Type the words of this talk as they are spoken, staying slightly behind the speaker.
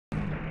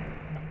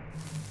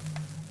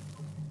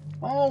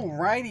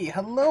Alrighty,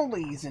 hello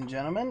ladies and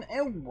gentlemen,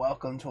 and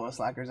welcome to a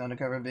Slacker's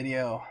Undercover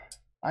video.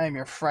 I am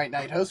your Fright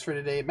Night host for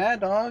today,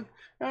 Madog,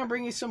 and I'll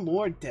bring you some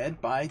more Dead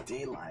by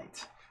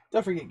Daylight.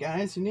 Don't forget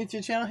guys, if you're new to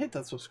the channel, hit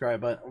that subscribe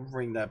button,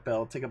 ring that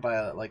bell, take a bite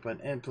of that like button,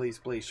 and please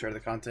share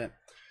the content.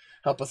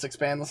 Help us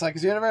expand the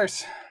Slackers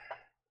universe.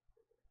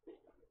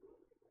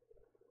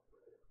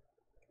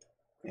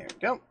 There we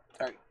go.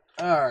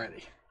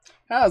 Alrighty.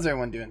 How's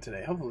everyone doing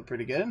today? Hopefully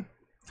pretty good.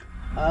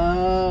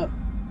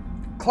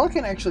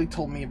 Clunkin actually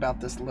told me about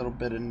this little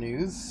bit of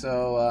news,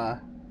 so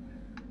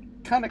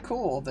kind of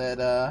cool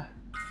that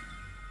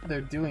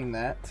they're doing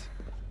that.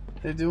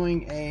 They're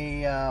doing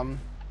a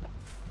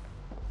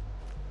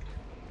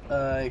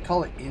they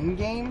call it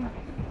in-game.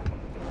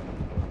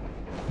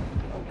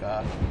 Oh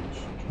god,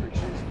 where'd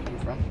she come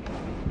from?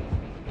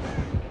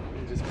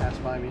 It just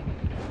passed by me.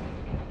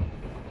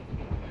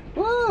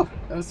 Woo!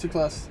 That was too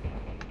close.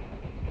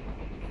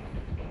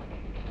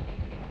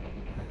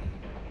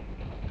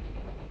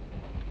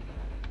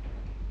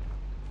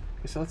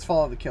 Okay, so let's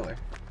follow the killer.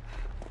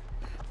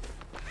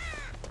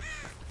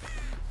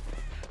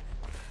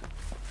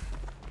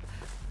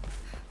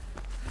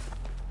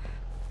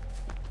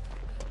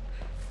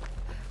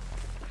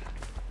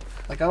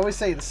 Like I always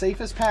say, the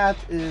safest path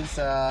is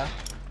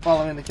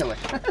following the killer.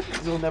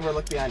 Because you'll never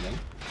look behind him.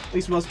 At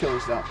least most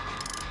killers don't.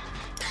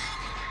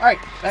 Alright,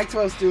 back to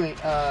what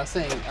I was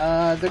saying.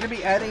 They're going to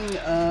be adding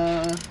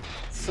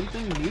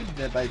something new to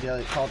Dead by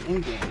Daylight called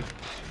in-game.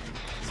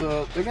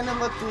 So they're going to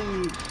let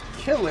the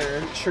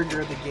killer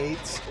trigger the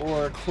gates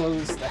or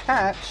close the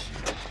hatch,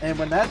 and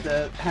when that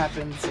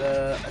happens,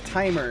 a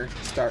timer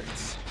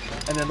starts,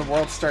 and then the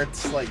world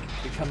starts like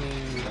becoming,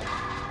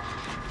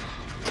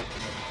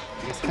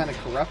 I guess, kind of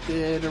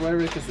corrupted or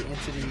whatever, because the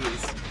entity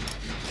is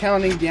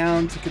counting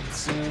down to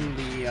consume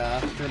the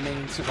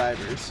remaining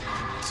survivors.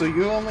 So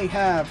you only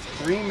have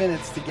 3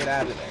 minutes to get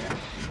out of there.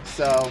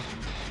 So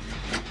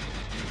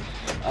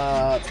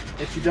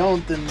if you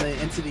don't, then the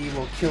entity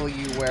will kill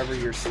you wherever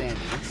you're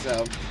standing.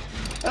 So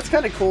that's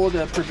kind of cool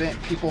to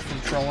prevent people from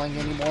trolling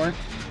anymore.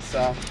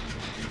 So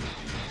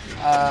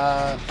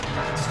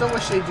still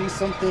wish they'd do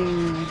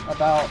something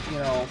about, you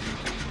know,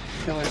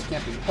 killers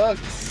camping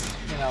hooks,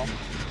 you know,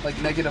 like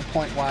negative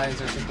point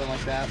wise or something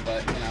like that,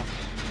 but you know,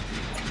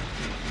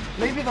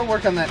 maybe they'll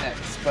work on that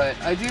next. But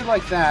I do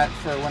like that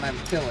for when I'm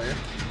a killer.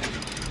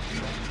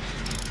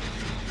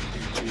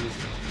 Jeez.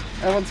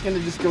 Everyone's gonna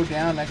just go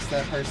down next to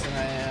that person.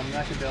 I'm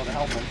not gonna be able to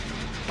help them.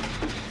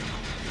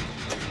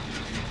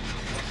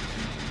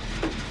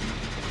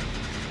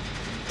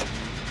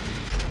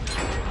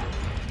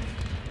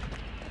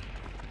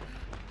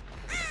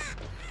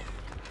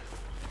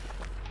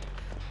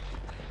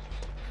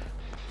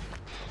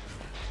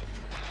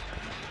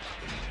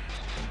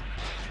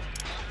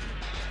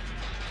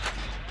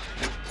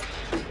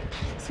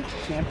 Is he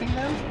camping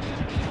them?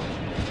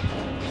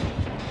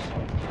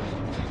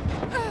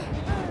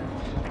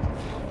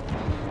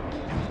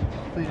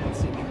 They didn't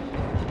see me.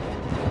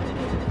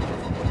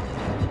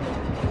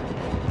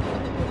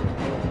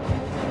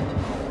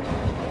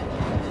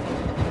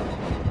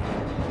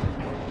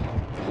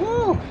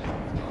 Woo!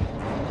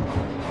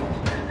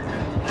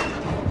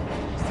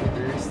 Stay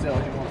very still,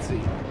 he won't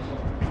see.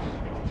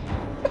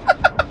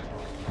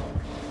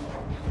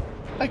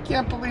 I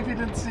can't believe he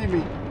didn't see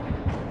me.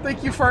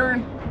 Thank you,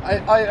 Fern.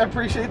 I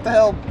appreciate the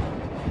help.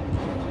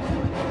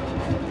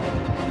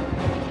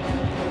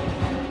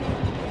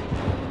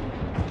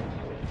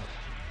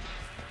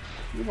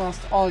 You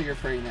lost all your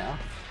prey now.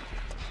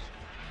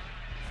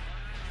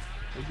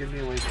 They'll give me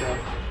a wake up.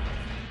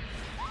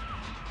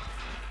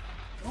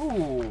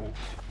 Ooh.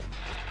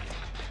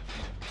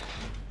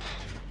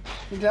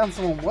 He down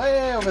someone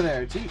way over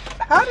there. Gee,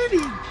 how did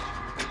he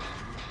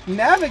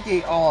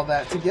navigate all of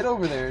that to get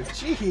over there?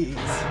 Jeez.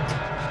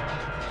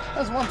 That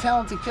was one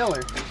talented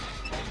killer.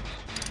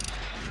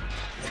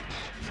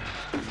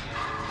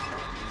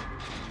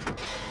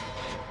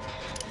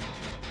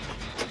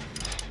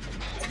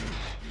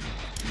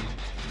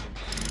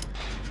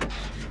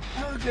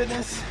 Oh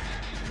goodness.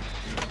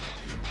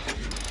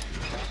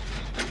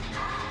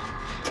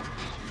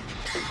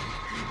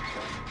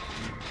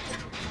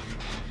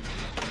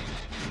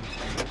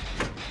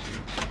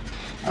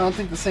 I don't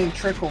think the same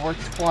trick will work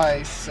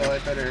twice, so I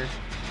better...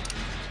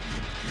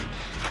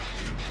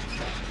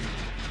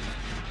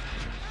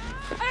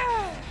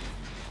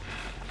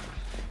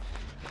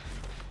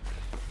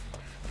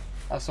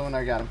 Oh, someone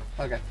already got him.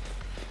 Okay.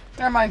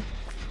 Never mind.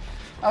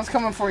 I was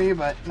coming for you,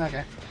 but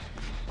okay.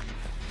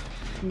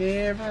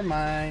 Never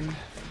mind.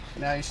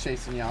 Now he's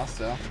chasing y'all,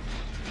 so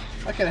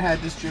I could have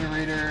had this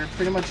generator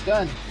pretty much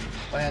done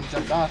if I hadn't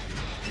jumped off.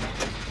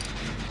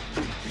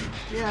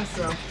 Yeah,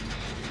 so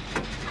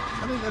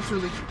I think that's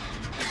really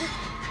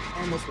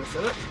almost messed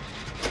it up.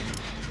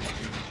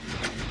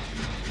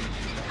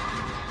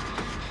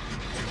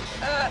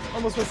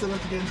 Almost messed it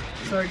up again.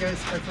 Sorry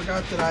guys, I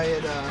forgot that I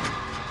had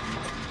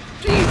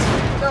jeez!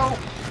 No!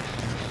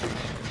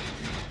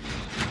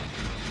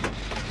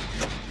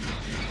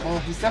 Well,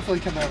 he's definitely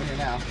coming over here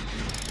now.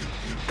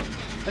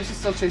 Is he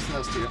still chasing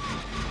those two?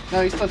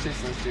 No, he's still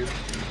chasing those two.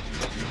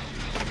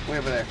 Way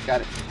over there.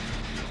 Got it.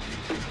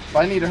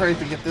 But I need to hurry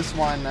up and get this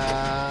one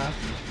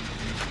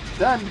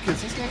done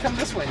because he's going to come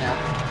this way now.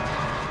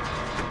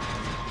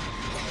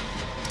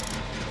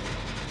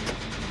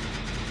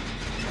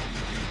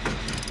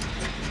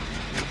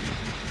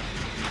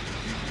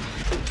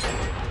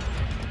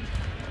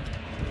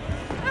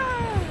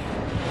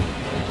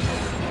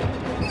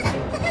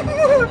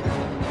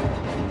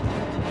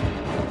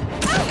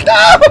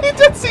 No! He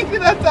didn't see me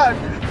that time!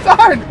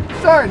 Darn!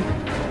 Darn!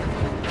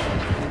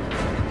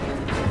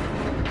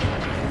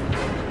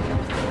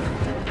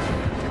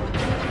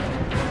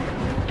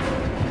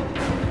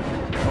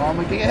 Oh, I'm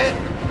gonna get hit!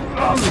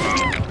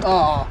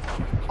 Oh!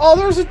 Oh,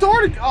 there's a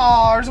door to...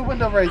 Oh, there's a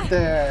window right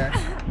there!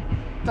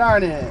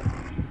 Darn it!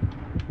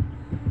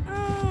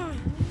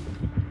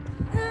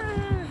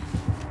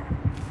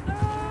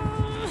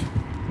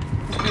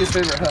 This would be his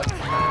favorite hook.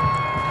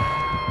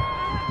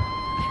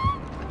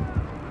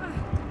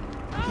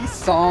 He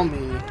saw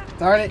me.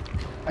 Darn it.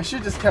 I should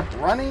have just kept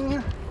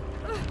running.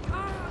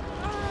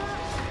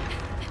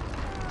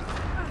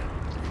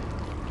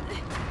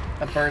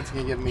 That bird's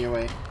gonna give me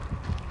away.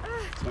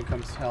 Someone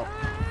comes to help.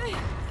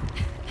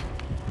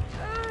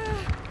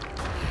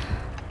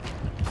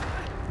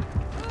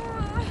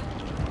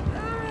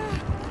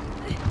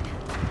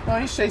 Oh,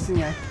 he's chasing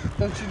you.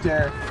 Don't you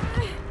dare.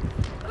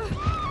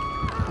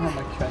 Oh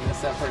my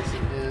goodness, that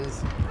person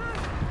is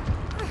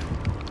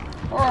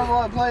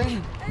horrible at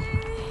playing.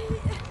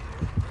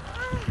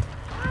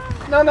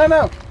 No, no,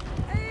 no!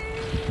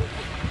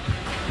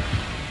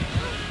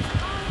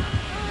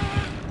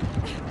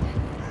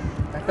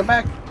 Come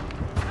back!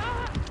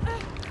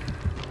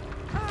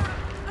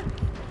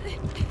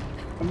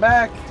 Come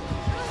back!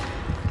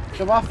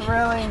 Come off the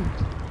railing!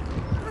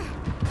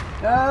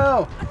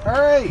 No!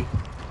 Hurry!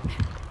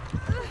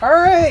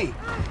 Hurry!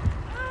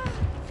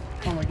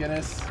 Oh my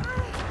goodness.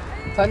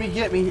 Time you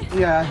get me,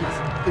 yeah,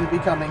 he's gonna be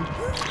coming.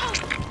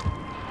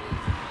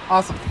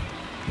 Awesome.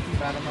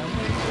 Keep out of my way.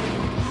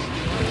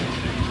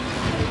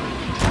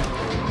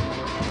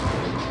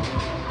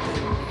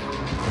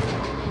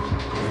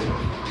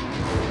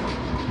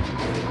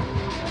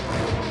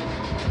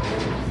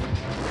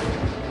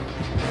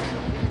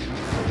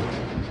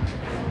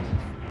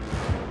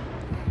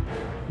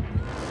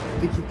 I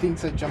think he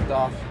thinks I jumped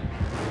off.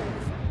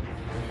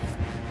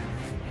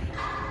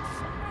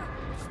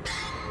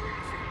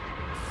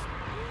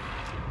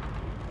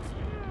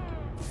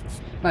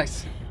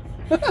 Nice.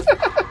 There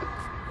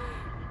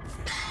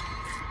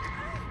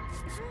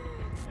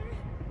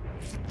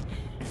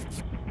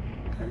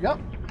we go.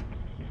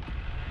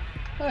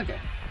 Okay.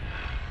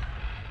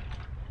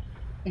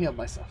 I healed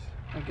myself.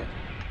 I'm good.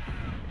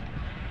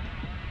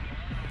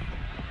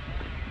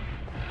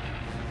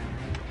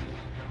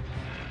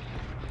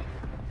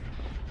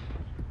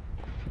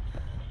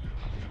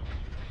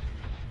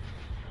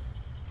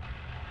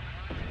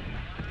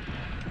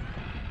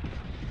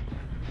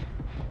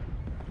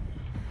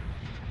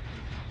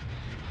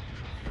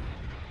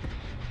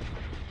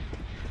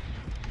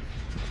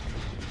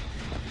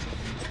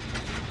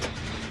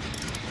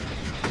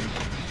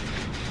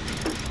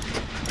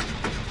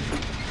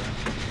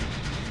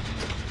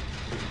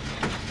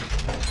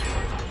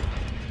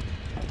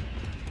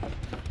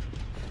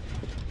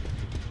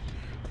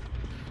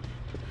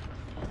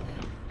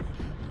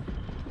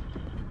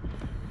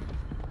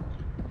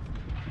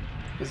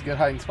 This is a good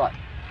hiding spot.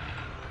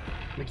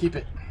 I'm gonna keep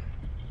it.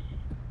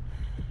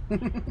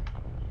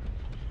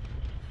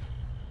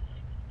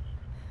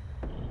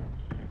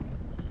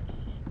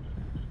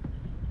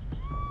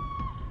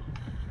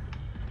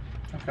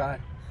 Okay.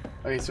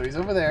 Okay, so he's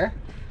over there.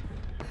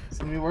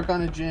 So let me work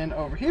on a gin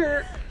over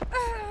here.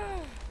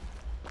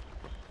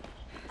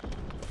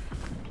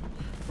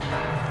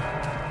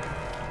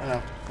 Oh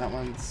no, that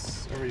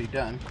one's already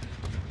done.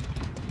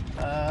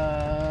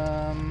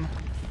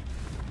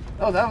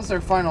 Oh, that was their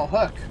final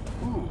hook.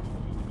 Ooh.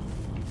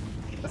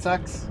 That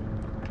sucks.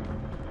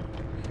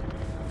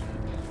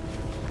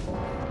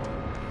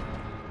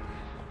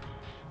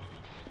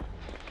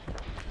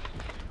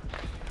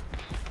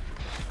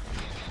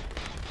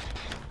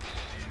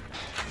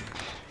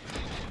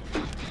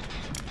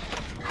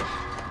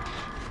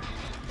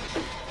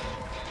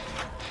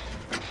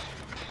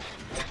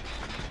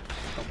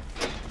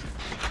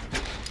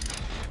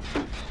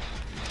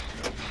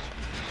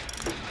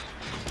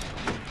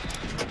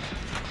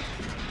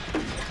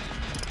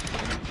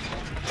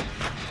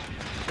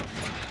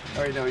 I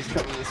already know he's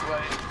coming this way.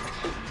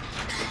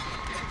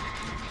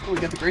 Oh, we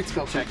got the great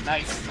skill check.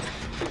 Nice.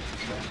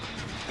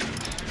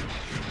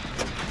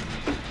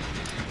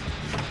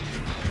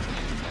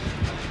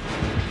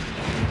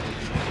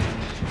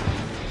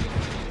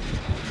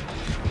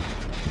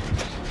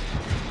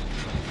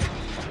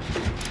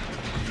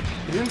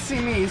 He didn't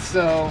see me,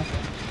 so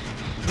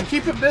you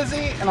keep it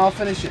busy and I'll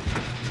finish it.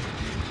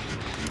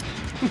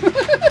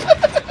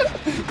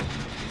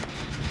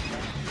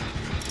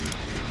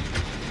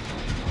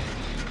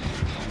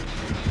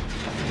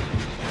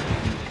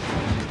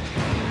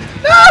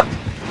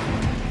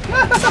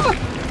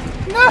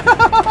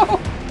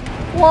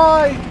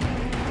 Why?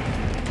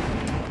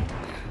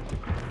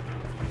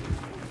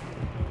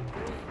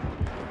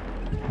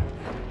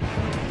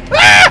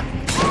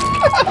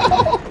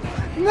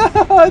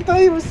 I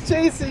thought he was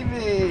chasing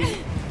me.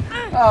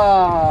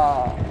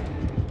 Oh.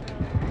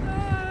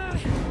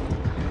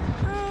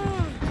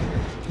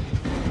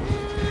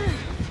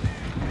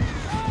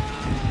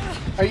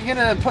 Are you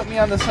gonna put me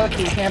on this hook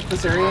and camp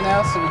this area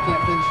now so we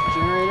can't finish the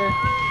generator?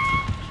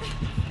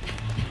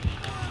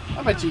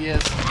 I bet he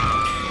is.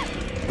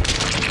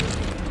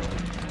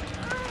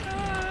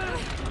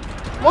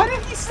 Why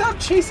did he stop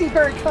chasing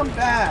her and come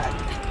back?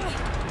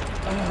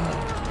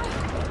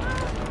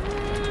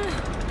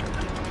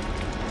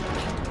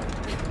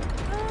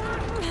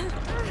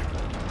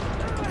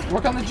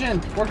 Work on the gin.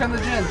 Work on the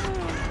gin.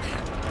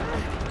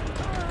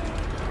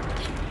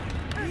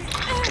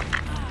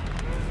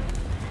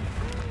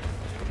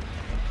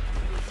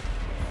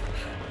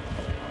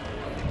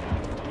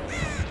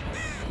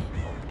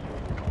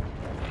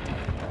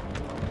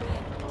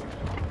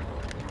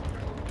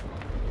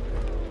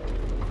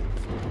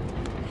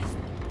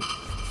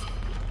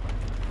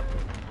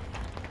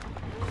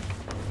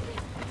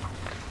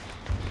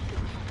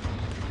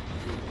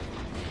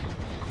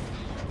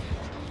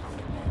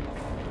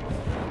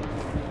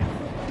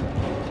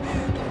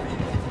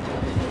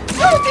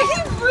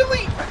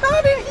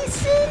 How did he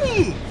see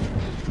me?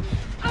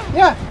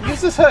 Yeah,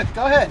 use this hook.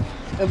 Go ahead.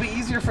 It'll be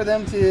easier for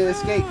them to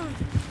escape.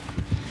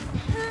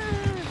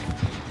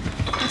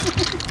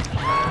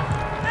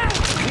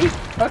 See?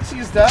 Hook's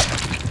used up.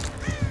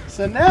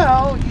 So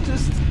now you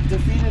just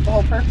defeated the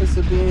whole purpose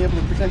of being able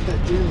to protect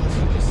that journalist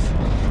from just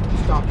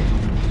stalking.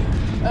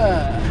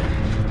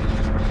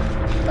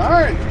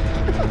 Darn.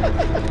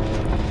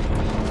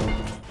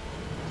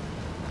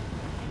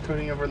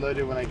 Coding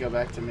overloaded when I go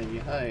back to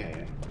menu. Oh,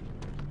 yeah.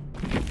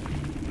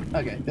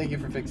 Okay, thank you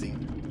for fixing.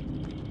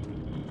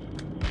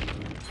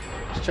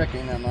 Just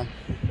checking that, man.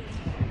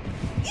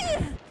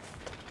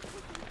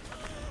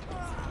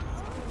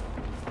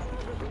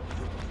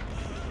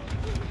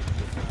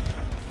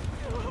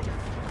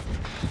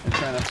 I'm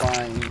trying to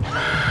find...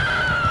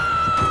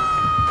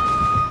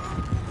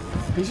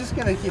 He's just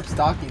gonna keep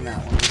stalking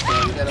that one,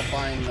 so we gotta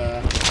find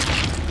the...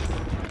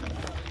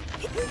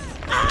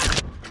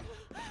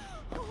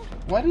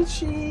 Why did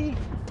she...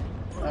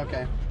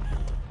 Okay.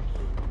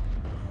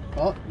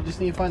 Well, you just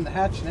need to find the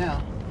hatch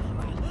now.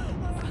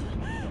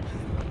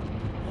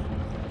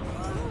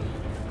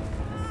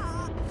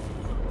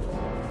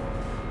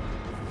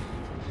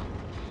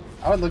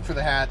 I would look for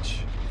the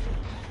hatch.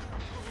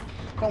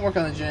 Don't work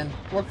on the gin.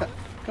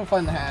 Go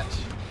find the hatch.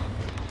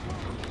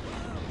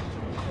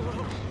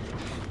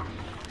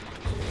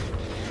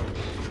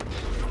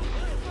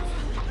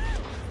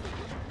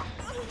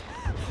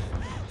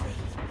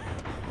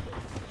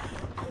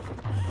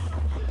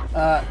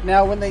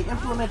 Now, when they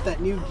implement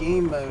that new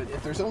game mode,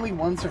 if there's only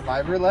one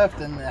survivor left,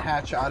 then the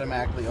hatch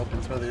automatically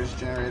opens whether there's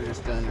generators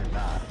done or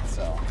not,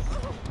 so...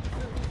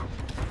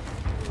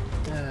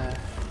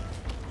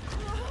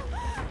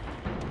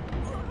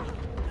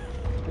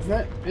 Isn't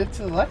that it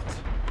to the left?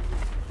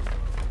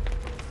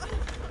 I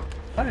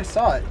thought I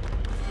saw it.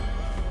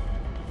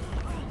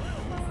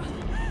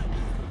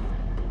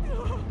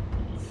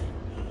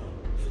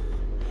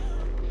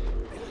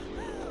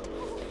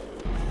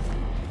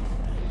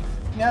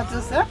 Now,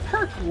 does that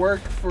perk work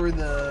for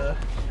the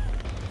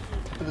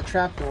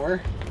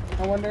trapdoor?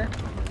 I wonder.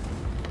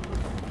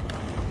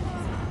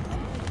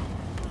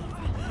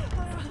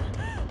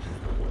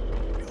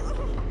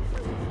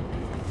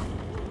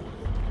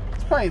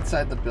 It's probably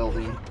inside the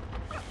building.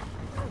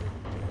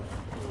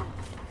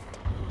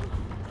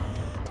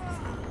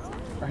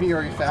 Or he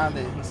already found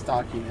it. He's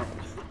stalking it.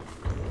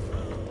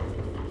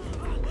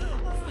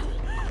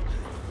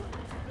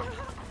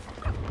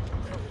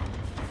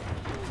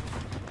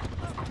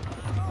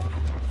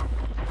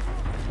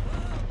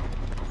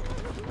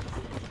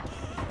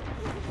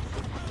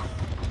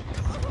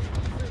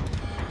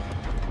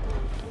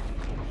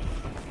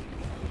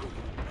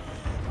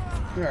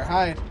 Here,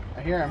 hide.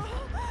 I hear him.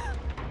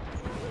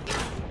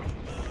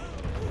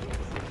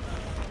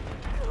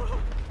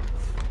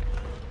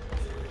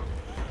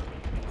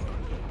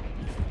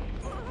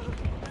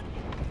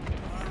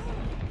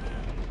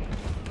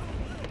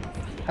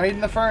 Hide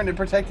in the fern, it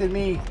protected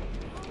me.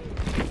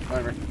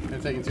 Whatever,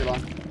 it's taking too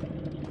long.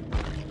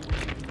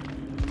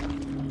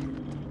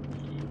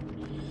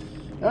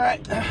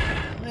 Alright,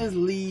 let's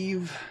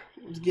leave.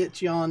 Let's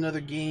get y'all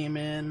another game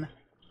in.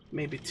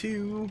 Maybe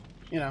two.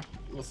 You know,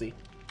 we'll see.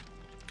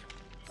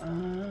 At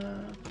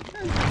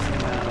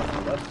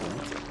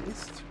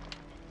least.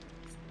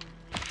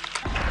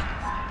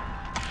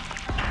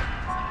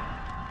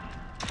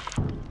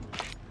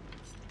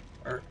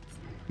 Art.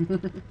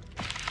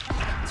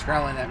 It's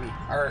growling at me.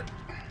 Art.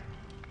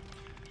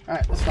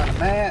 Alright, let's find a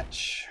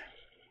match.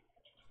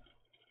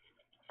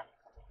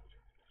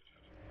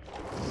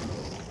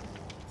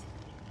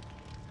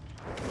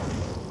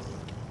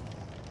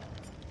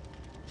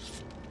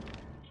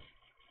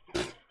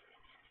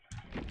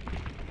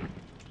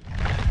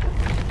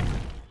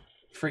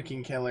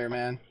 Freaking killer,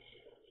 man.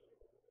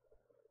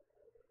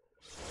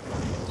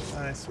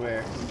 I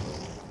swear.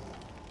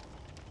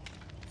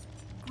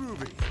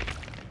 Groovy.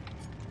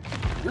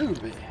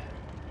 Groovy.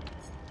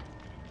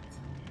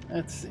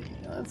 Let's see.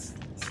 Let's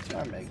do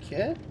our med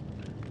kit.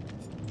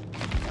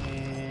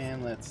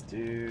 And let's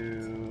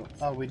do...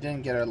 Oh, we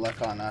didn't get our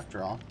luck on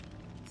after all.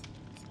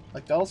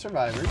 Like all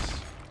survivors.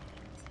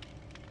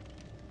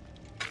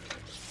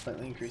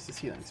 Slightly increases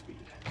healing speed.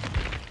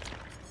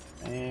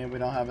 And we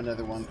don't have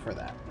another one for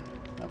that,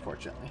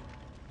 unfortunately.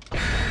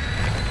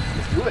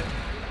 Let's do it.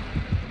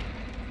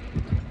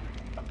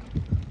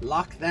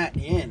 Lock that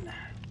in.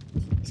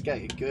 It's got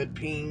a good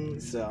ping,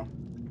 so...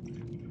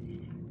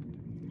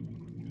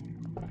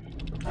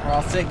 We're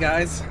all set,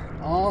 guys.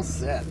 All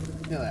set.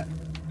 Look at that.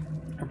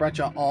 I brought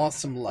y'all all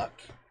some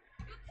luck.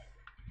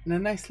 And a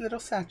nice little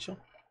satchel.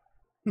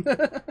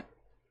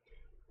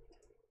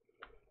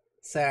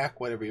 Sack,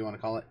 whatever you want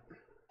to call it.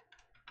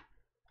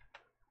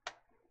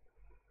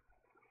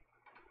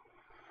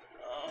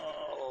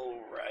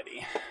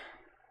 Alrighty.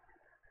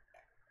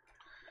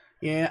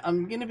 Yeah,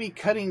 I'm going to be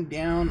cutting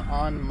down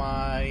on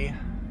my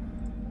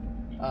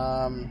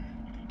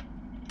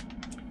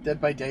Dead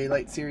by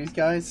Daylight series,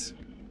 guys.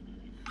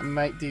 I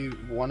might do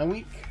one a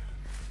week.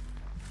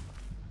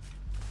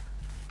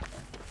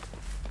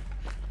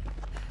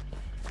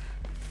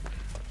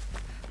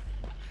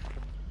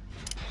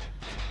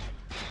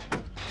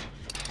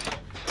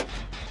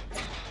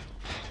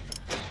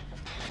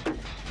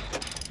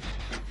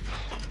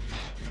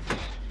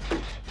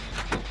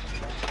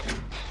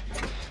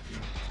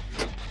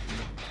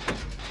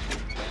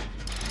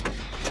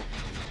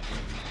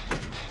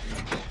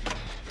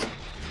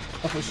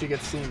 Hopefully she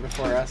gets seen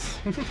before us.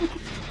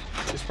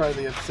 It's part of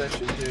the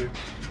obsession too.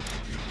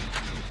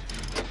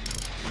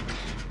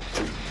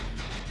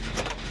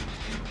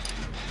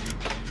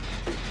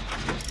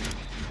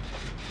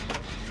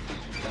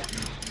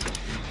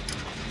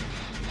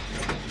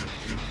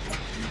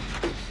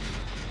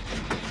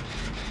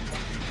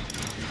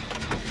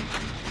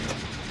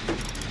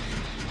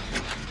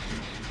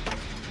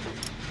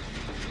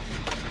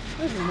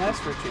 There's a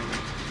master chamber.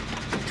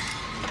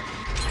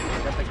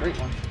 Got the great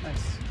one.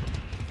 Nice.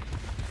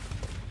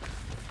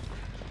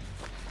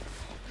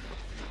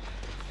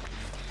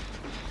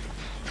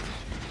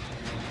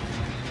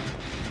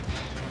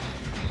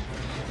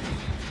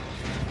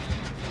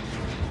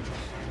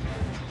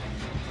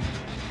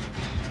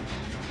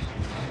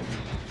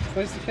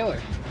 Where's the killer?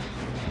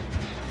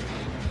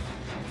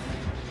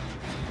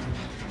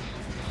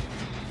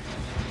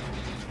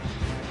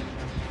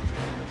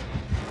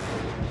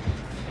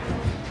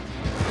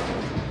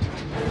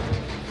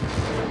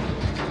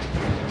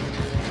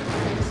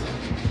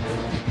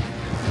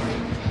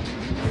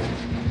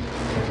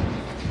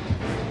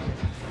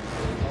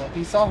 Well, if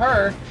he saw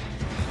her,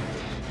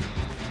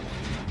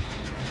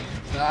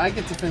 so now I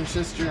get to finish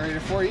this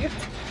generator for you.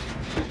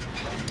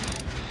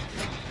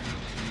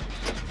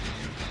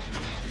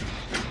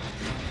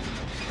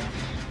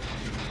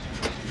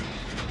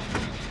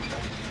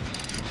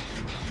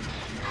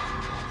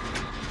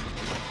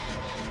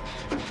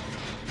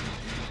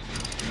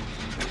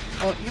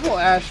 Well, Evil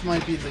Ash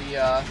might be the,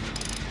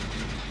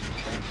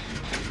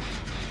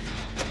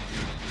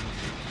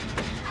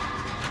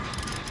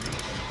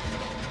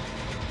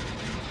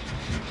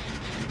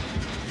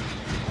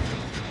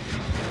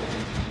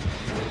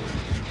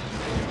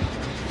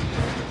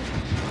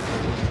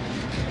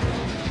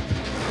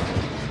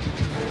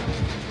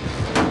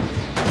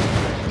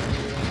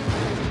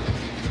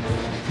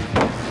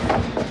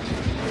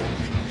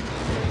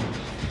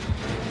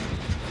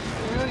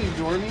 Really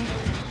ignore me?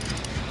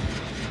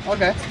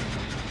 Okay.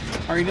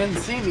 Or he didn't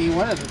see me,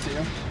 one of the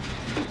two.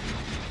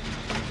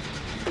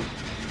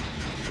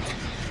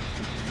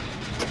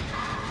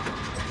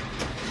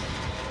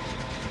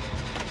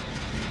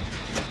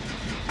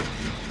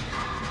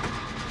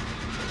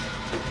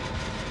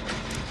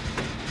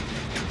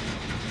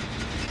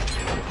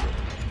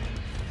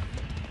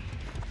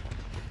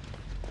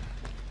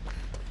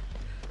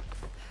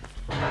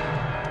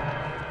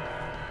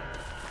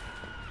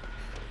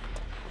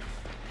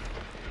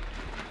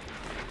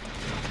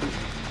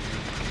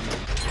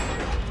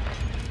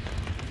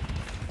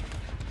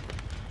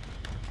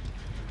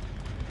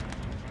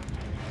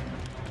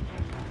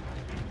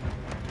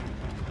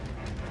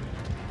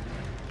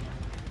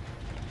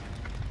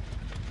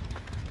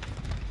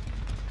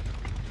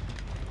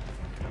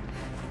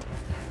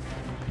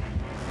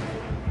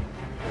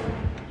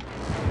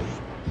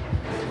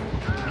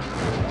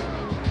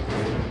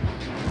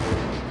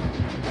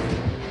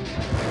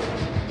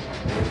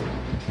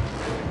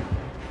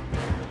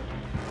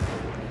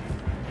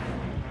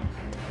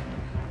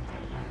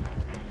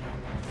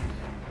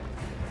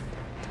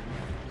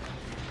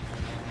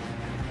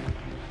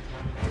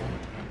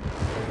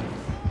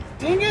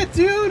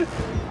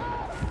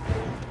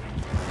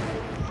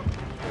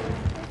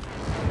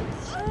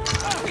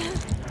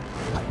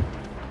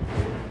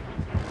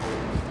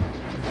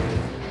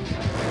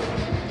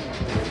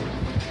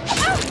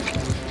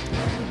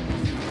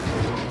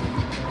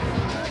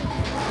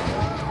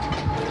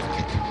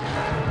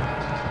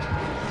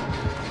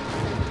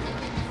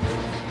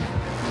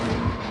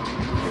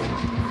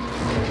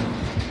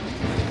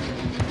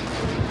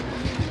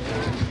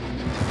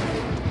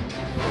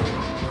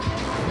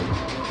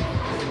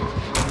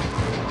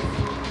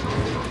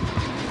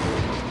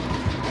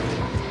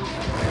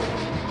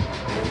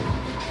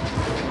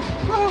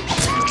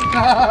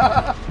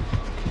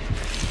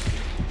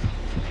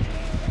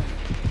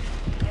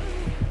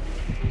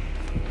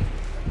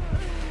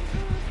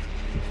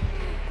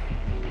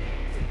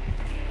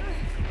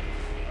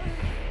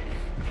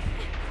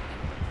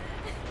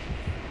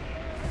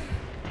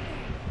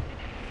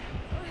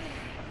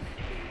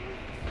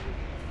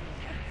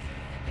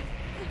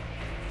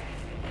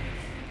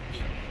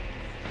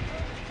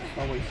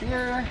 Over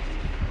here.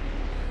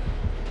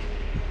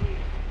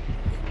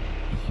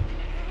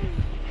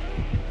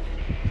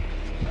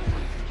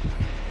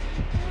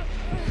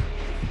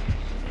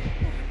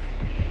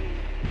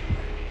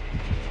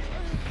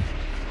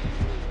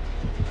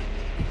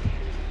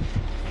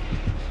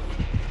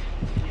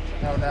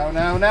 No, no,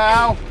 no,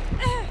 no!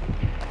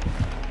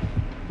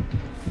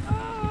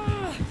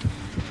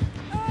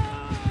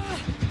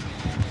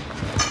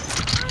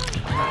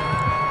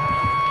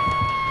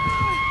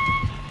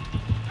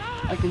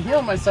 I can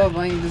heal myself if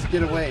I can just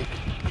get away.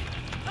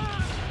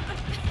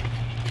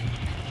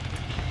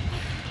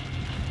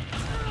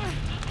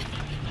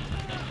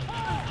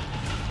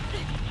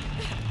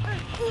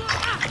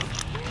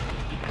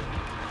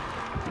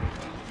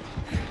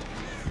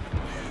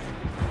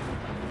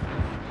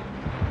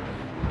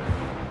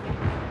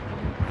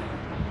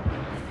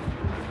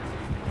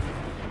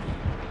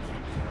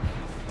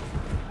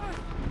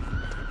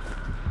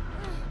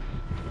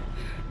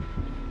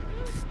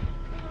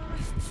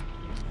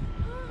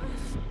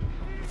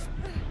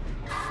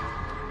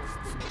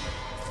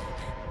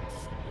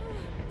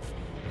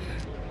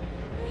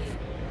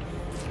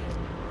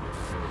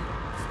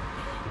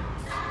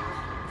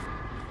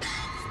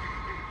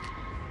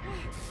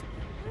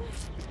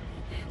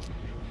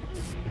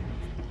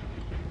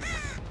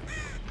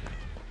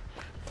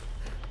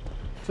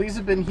 Please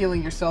have been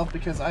healing yourself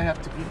because I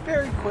have to be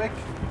very quick.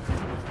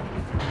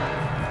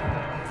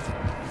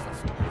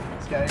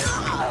 This guy here.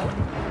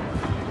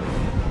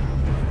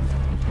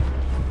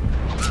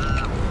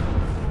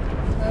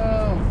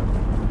 No.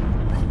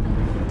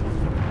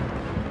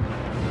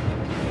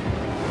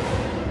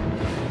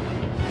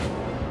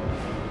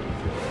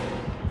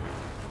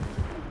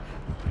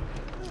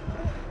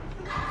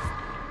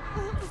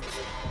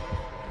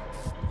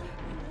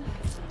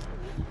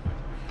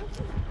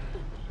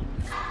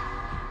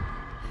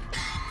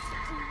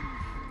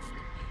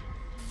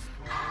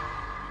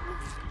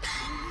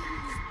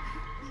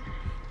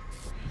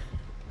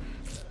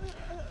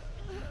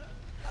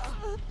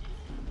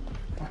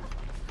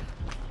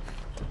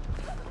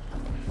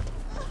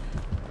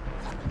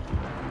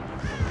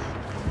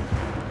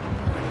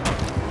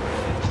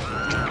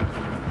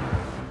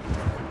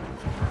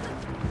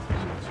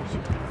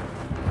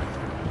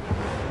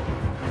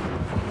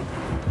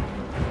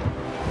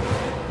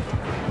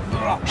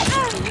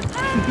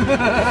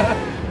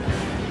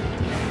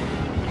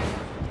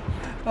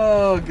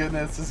 Oh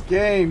goodness, this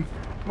game.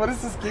 What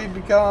has this game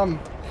become?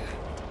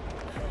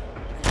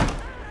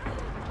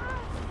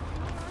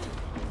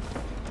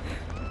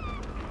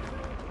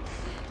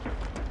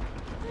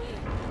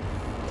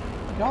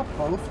 Y'all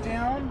both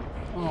down?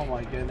 Oh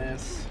my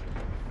goodness.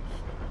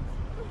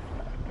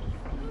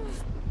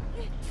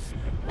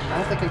 I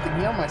don't think I can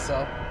heal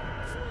myself.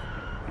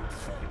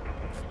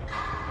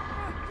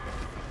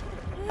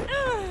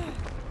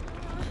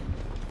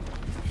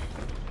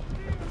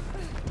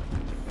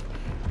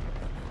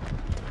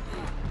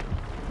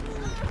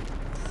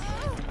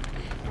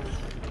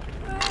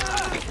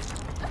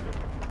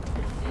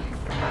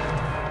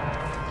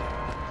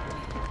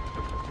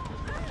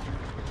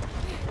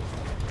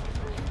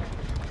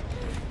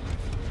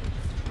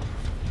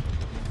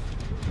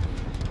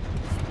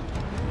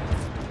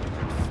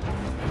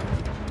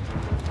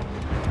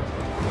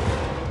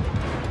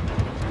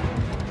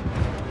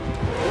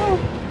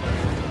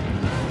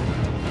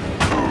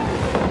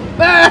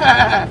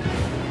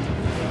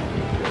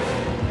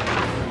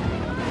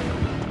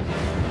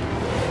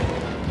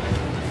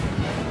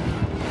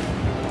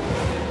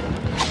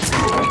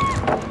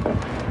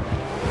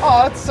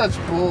 Oh, that's such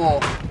bull.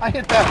 I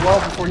hit that well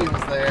before he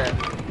was there.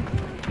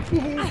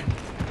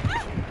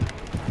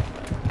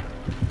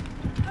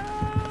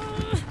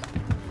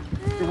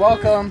 You're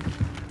welcome.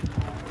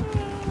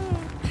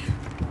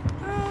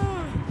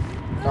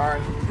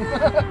 Darn.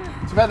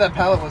 Too bad that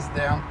pallet was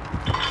down.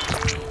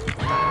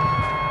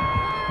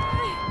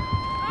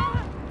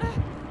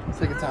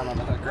 Take a time on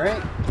the hook,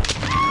 right?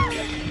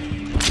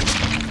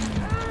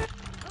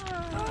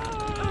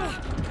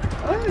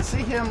 I didn't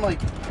see him like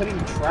putting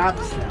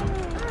traps down.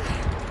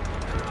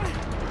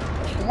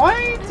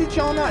 Why did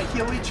y'all not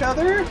heal each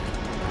other?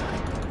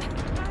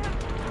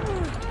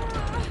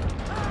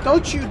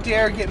 Don't you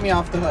dare get me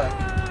off the hook.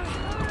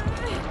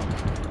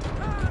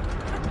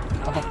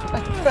 Oh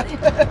my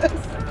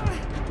goodness.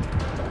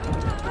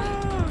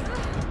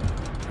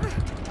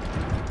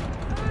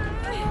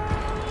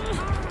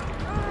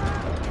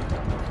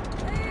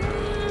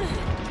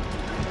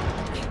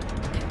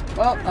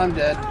 Well, I'm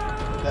dead.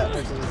 That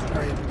person doesn't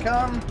hurry to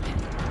come.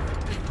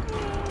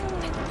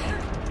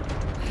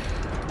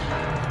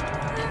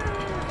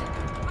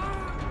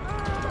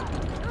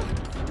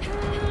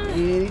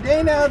 Any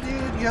day now,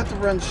 dude. you have to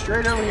run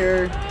straight over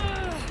here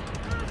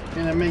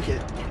and then make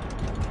it.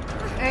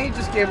 And you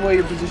just gave away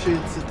your position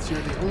since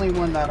you're the only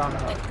one not on the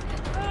hook.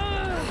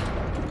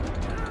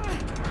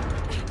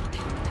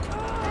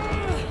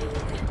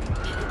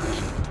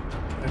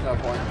 There's no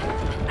point.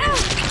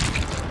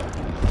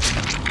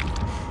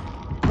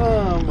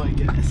 Oh my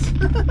goodness.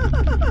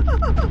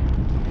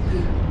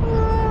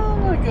 Oh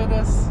my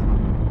goodness.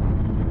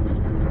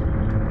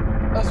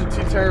 Those are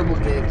two terrible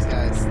games,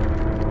 guys.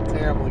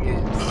 Terrible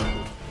games.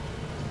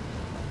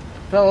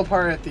 Fell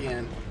apart at the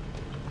end.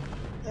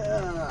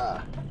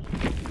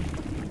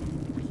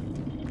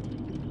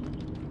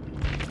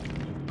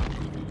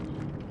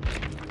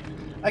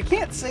 I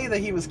can't say that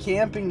he was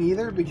camping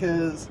either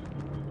because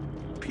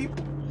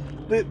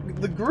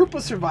the group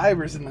of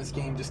survivors in this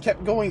game just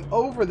kept going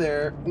over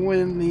there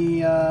when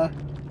the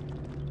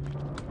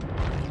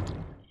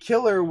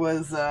killer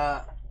was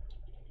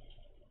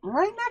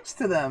right next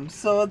to them.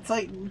 So it's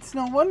like, it's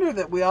no wonder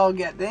that we all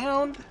get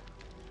downed.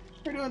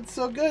 We're doing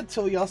so good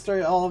till y'all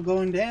started all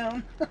going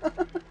down.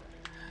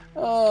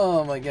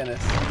 Oh my goodness.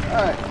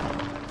 Alright.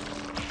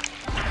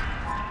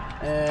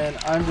 And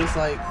I'm just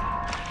like,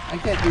 I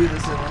can't do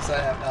this unless I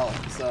have help,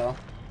 so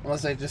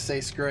unless I just say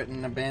screw it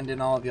and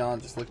abandon all of y'all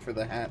and just look for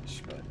the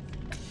hatch, but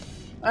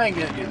I ain't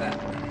gonna do that.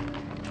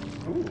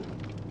 Ooh.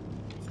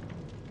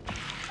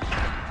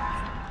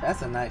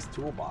 That's a nice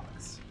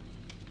toolbox.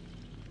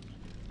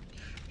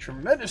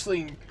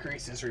 Tremendously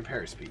increases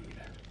repair speed.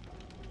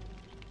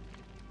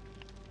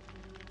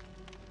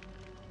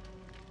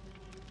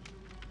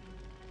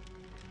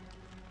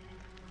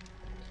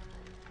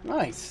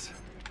 Nice.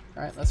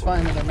 Alright, let's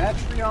find another match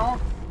for y'all.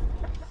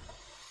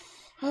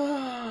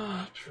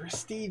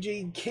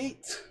 Prestige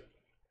Kate.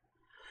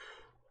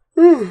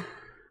 I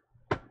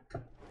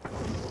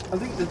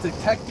think the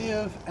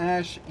detective,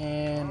 Ash,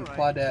 and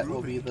Claudette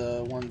will be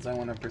the ones I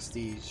want to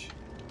prestige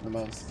the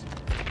most.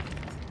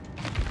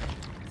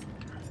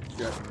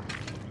 Good.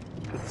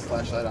 Put this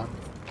flashlight on.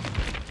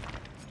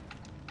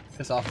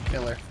 Piss off the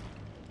killer.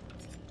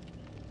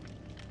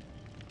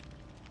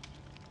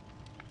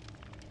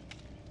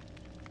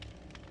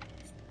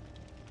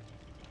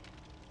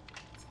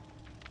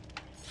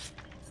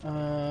 Look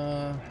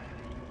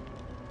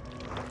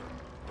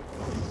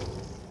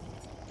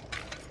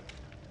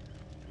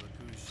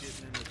who's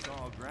shitting in the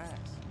tall grass.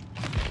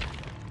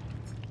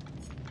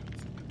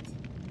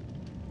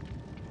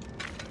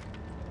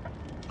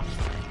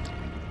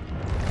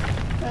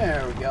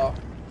 There we go.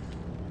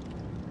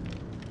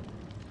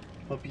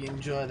 Hope you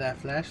enjoy that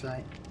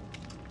flashlight.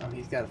 Oh,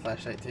 he's got a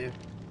flashlight too.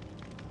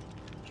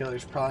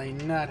 Killer's probably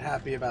not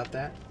happy about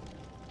that.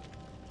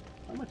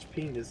 How much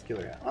ping does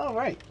Killer have? Oh,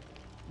 right.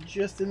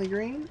 Just in the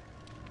green.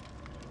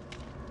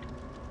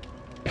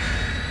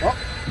 Well,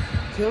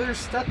 Killer's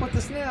stuck with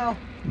us now.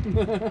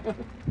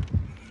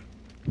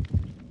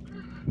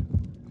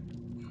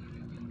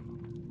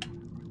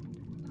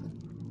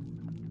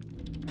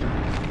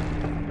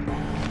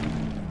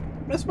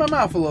 Missed my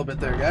mouth a little bit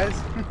there, guys.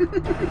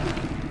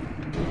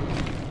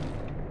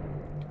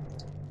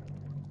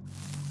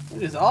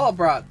 We just all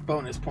brought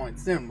bonus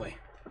points, didn't we?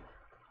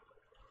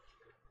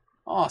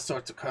 All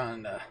sorts of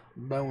kind of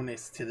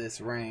bonus to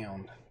this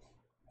round.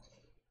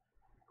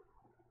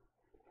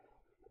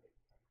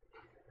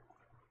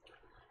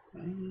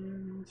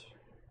 And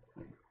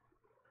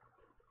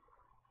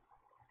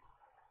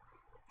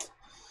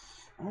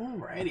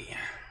alrighty.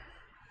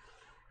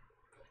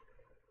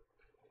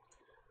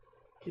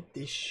 Get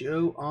this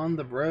show on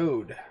the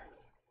road.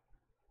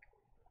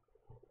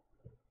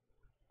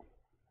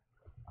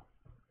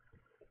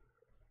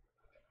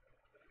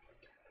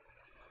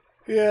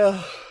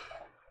 Yeah.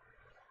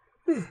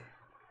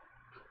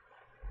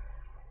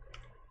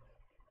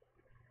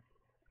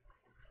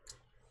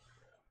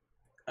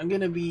 I'm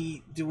gonna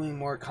be doing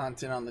more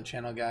content on the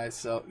channel, guys,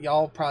 so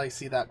y'all probably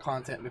see that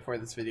content before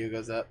this video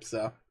goes up.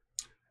 So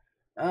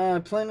I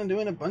plan on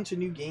doing a bunch of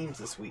new games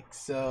this week,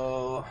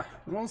 so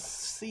we'll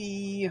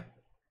see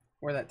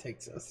where that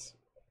takes us.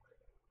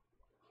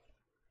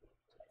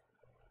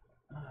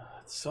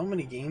 So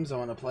many games I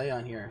want to play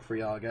on here for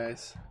y'all,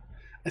 guys.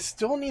 I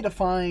still need to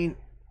find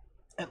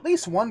at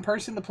least one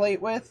person to play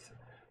it with,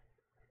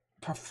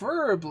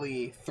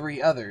 preferably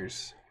 3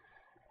 others,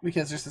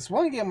 because there's this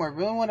one game I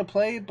really want to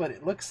play, but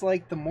it looks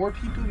like the more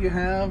people you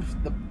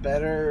have, the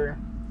better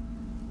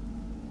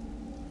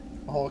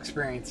the whole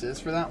experience is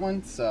for that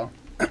one. So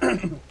I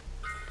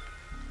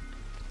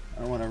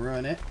don't want to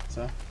ruin it,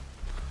 so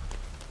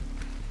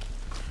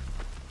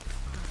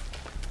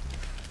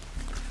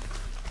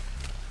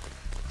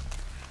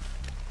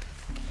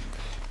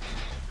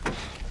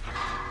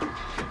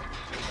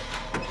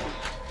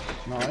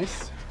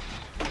nice.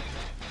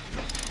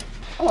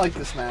 I like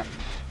this map.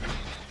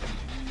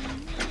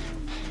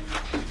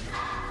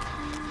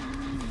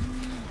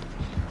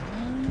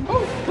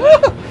 Oh.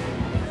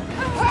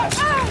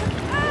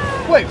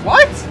 Wait,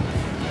 what?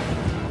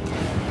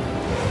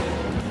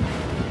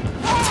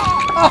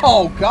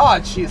 Oh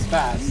god, she is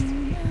fast.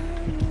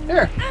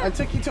 Here, I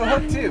took you to a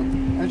hook too.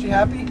 Aren't you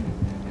happy?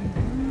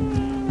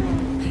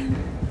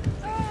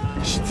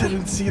 She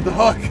didn't see the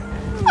hook.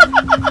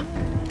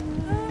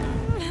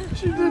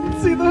 She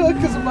didn't see the hook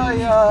because of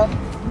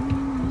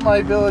my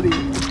ability.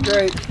 It's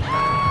great.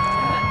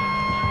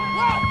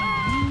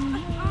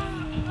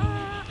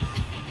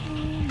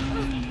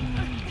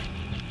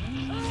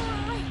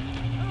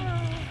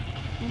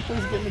 Can you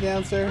please get me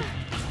down, sir?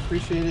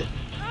 Appreciate it.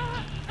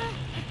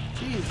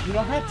 Jeez, you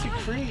don't have to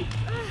creep.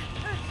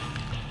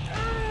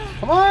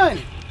 Come on!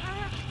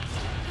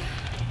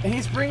 And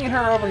he's bringing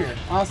her over here.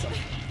 Awesome.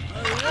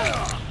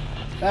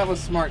 That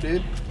was smart,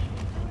 dude.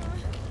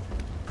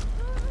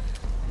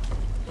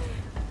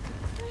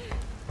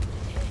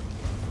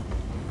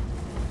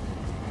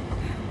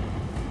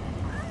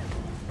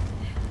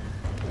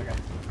 Okay.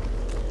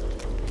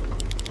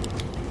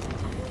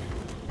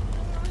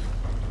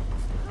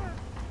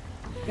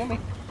 Get me.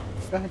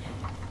 Go ahead.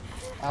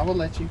 I will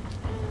let you.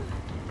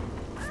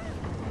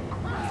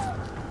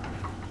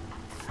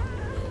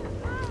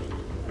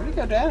 Where'd he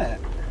go down at?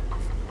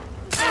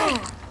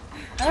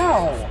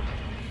 Ow!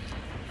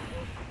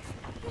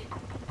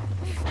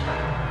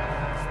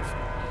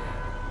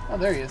 Oh,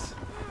 there he is.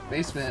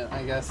 Basement,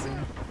 I guess.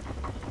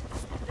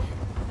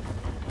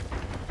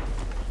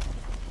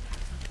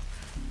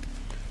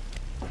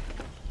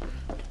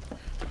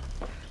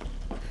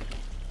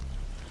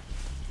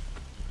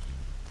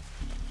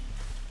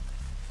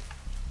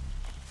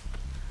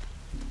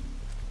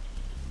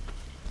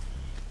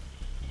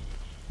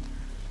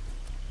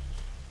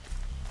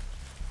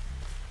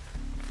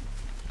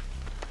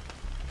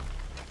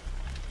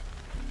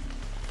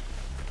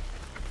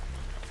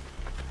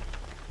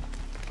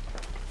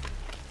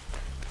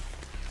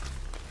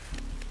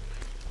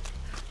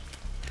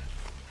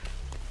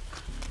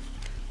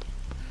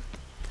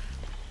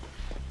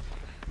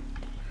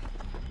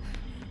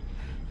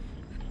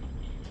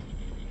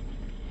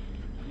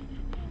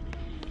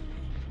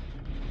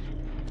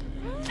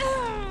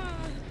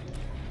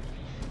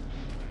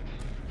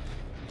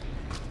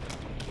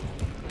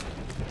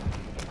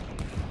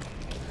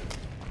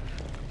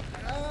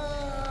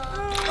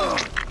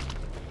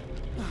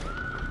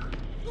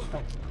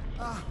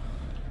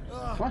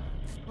 Come on.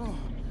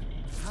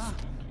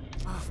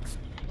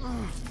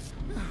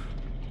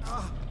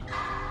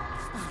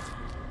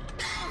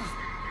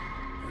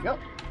 There you go.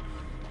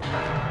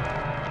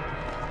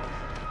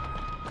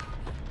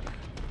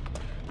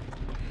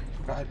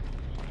 Go ahead.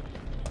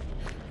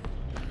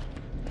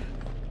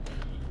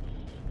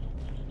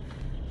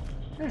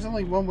 There's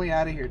only one way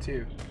out of here,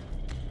 too.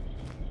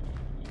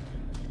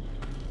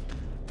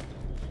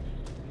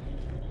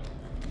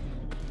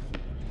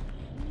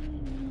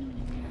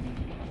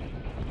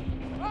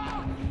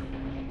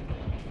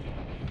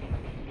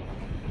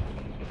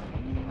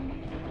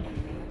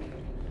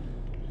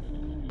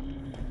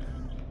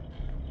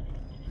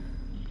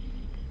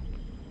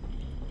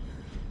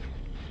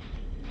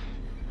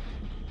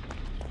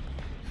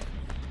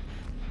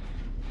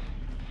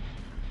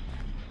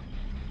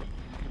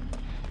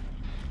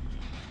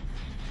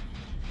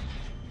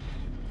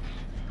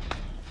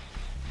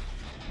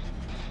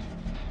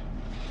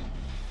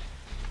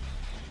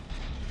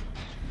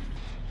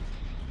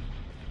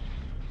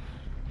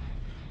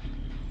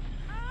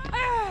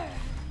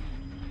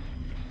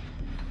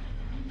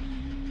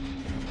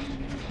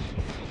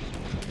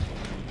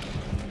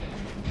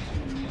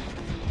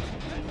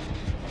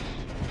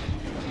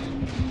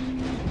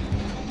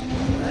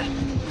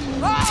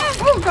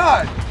 Oh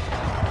God!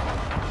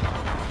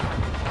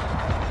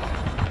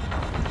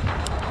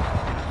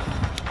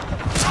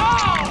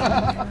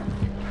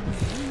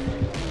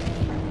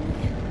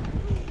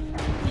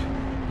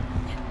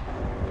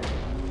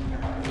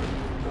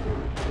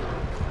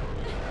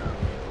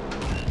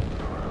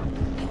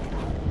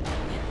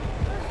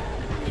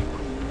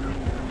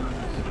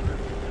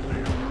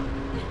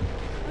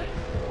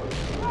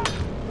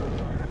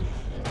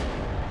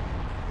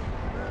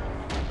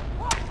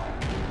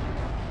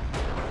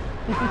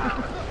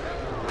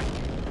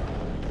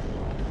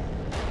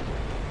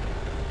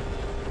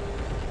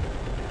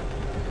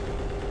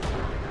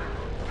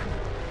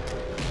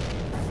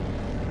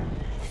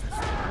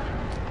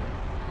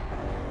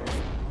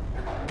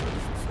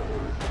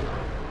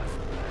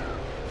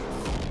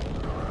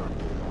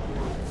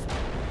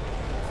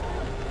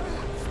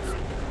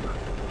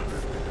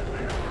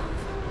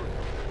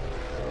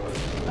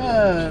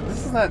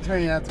 This is not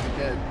turning out to be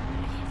good.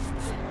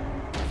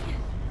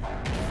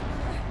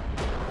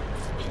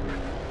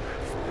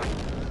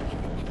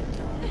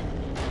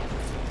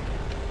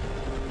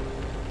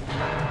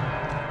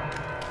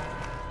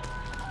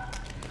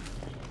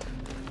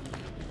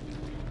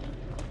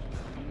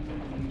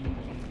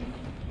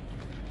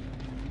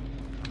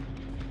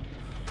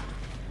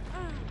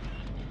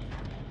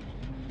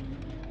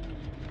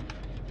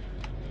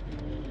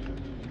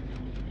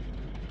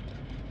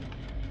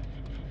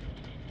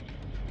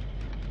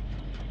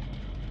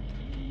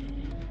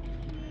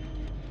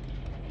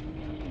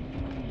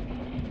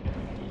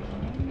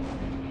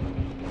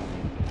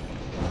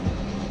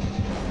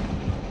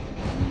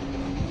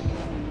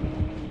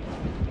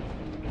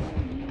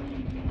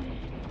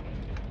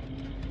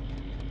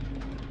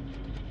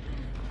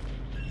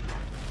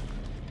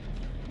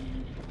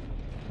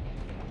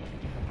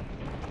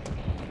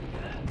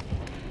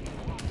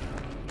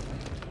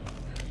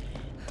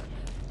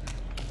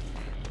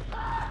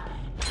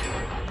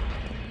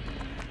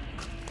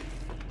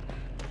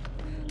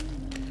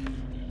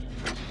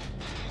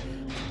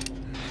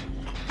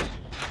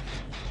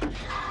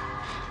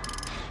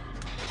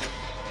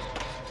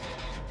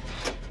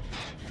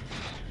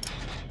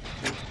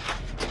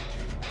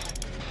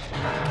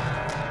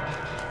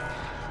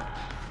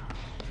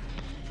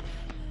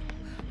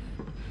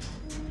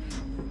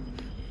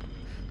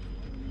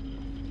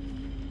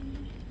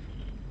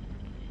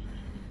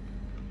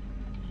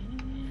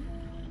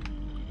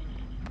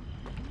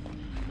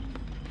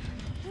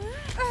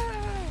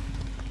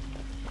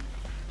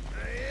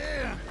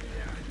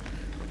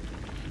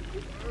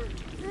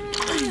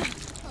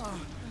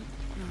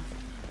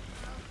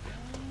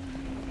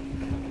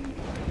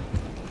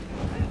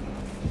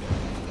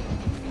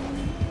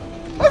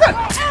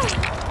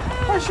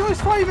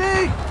 fight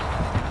me!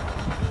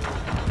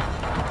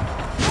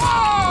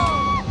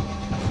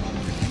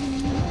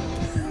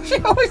 She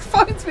always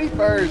finds me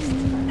first!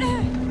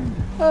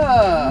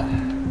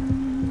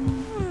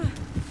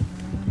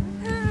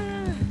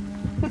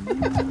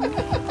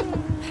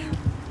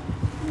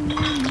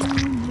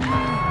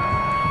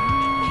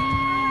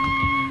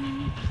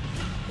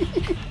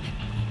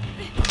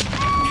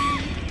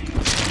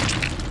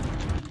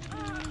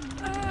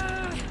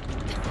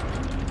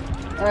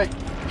 Alright,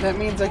 that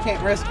means I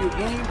can't rescue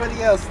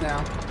anybody else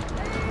now.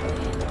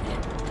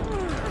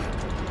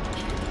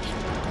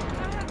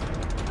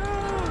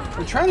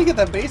 We're trying to get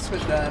that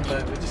basement done,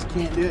 but we just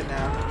can't do it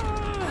now.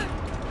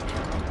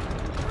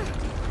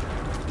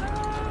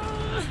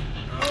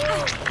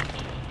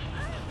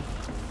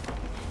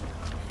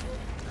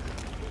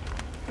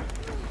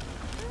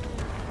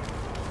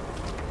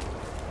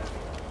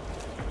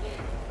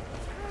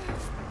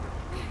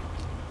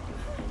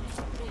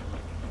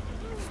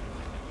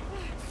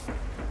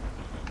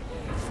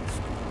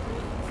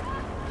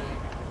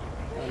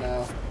 Oh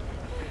no.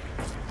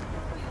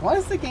 Why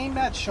is the game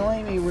not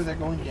showing me where they're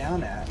going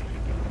down at?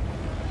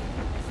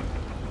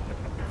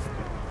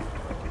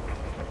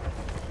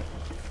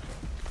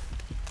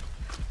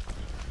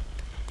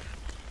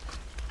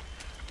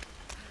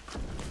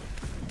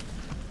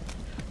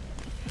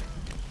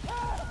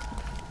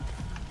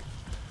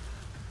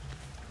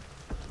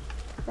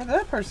 Where'd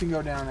that person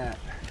go down at?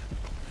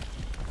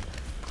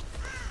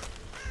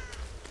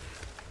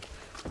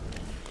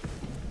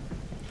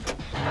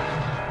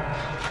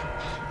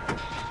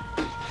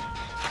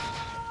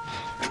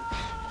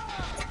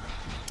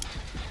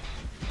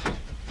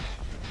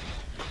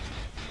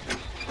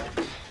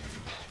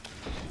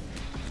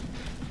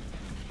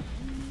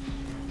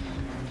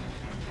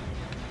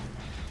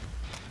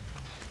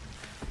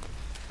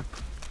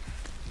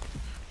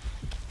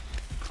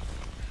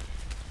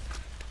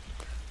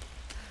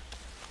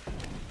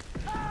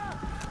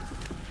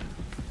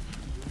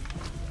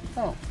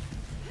 Oh.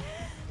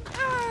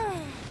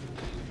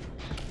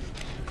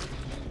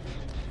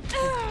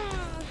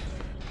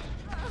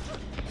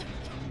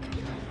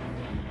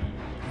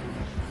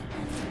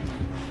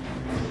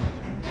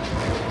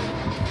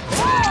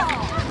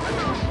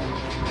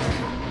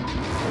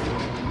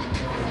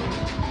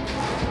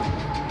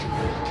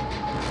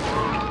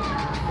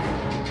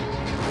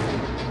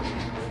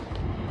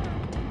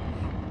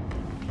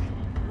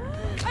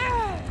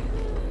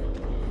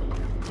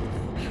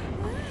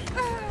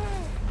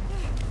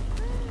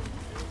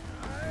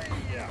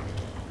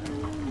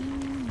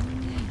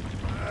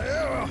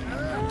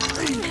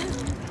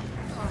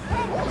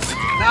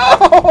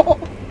 No!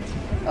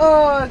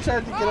 Oh, I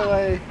tried to get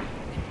away.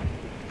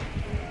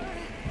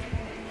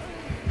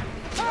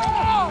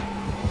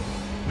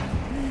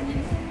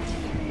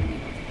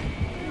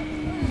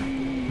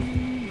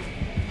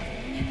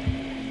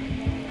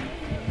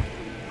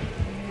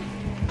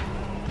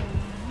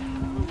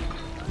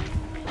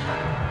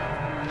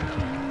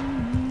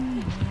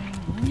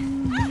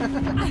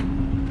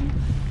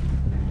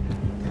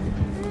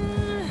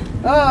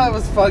 Oh, it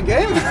was a fun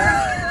game.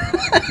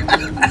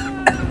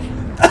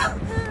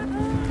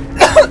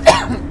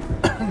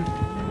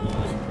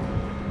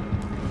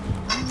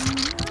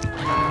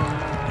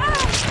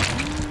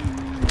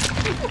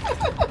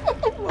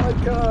 Oh my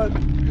god.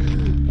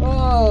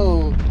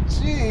 Oh,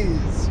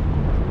 jeez.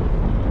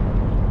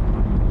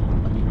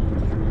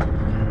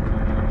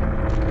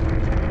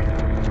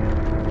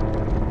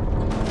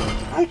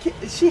 I can't,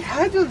 she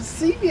had to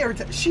see me every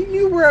time. She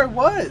knew where I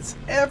was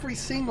every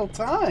single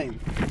time.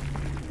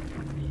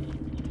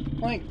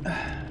 Like,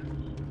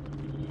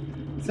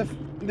 so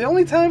the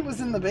only time it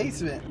was in the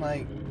basement.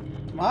 Like,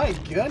 my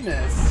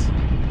goodness.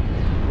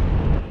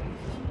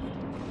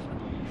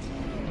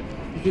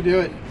 You can do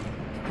it.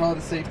 Follow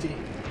the safety.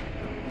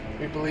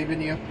 We believe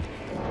in you.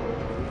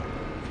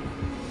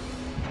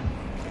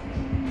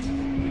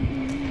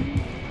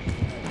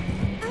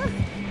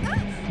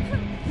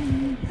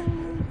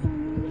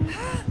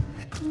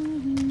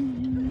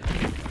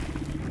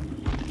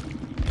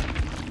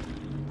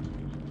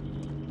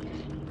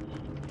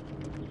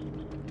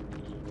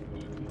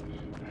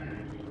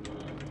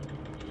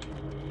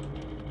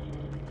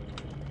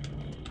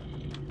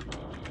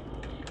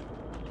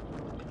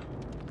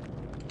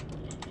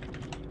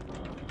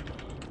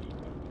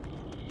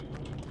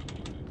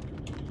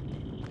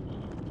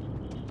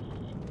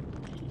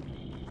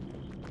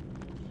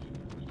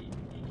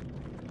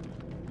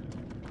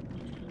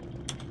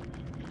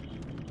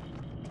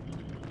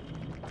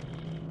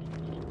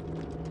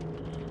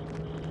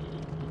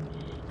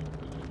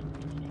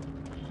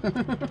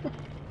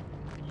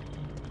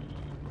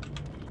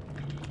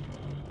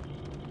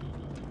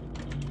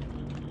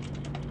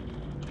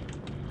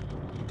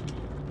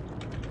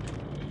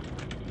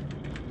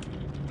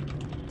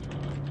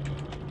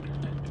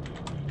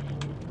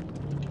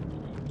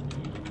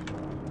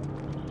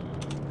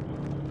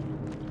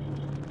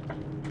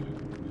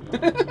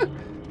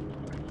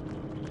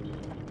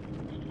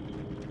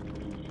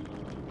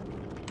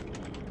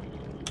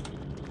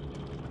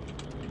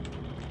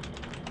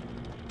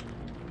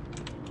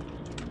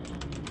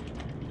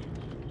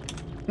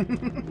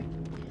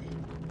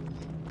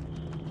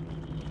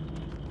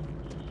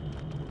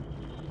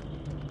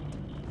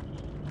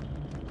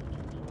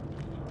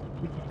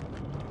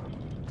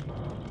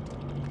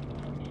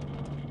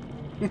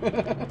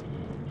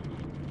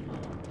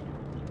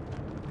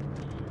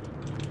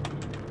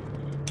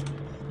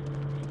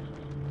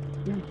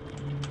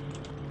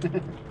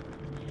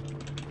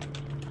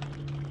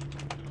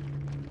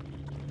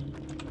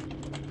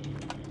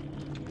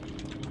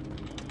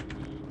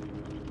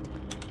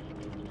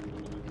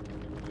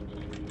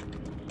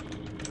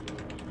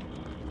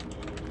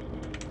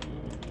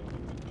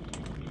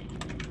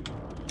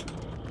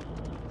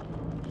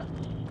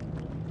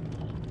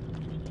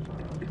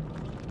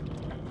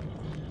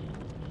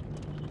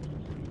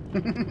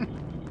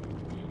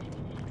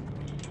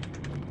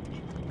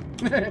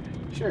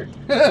 Sure.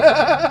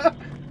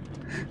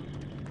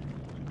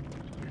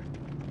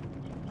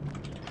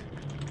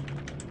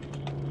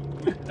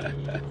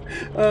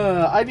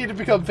 I need to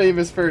become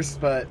famous first,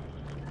 but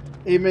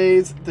hey,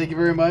 Maze, thank you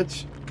very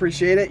much.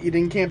 Appreciate it. You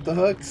didn't camp the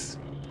hooks.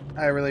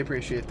 I really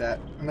appreciate that.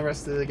 And the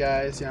rest of the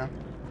guys, you know.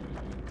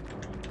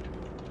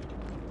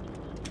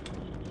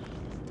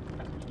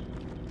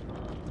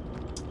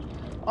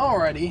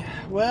 Alrighty.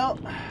 Well,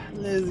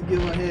 let's go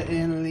ahead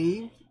and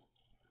leave.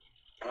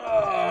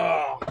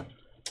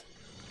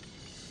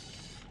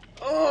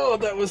 Oh,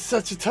 that was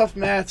such a tough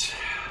match.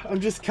 I'm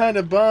just kind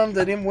of bummed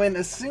I didn't win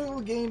a single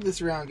game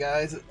this round,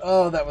 guys.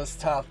 Oh, that was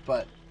tough,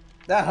 but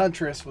that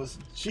Huntress was...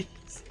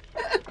 Jeez.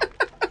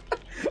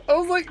 I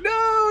was like,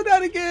 no,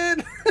 not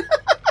again.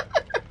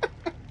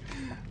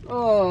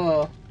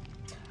 Oh.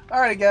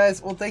 Alright,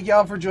 guys. Well, thank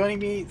y'all for joining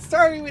me.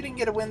 Sorry we didn't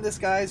get a win this,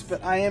 guys,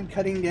 but I am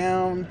cutting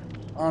down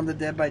on the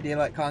Dead by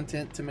Daylight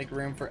content to make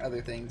room for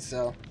other things.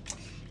 So,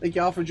 thank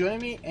y'all for joining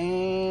me,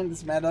 and this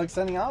is Madog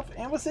signing off,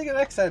 and we'll see you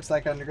next time,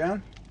 Slack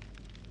Underground.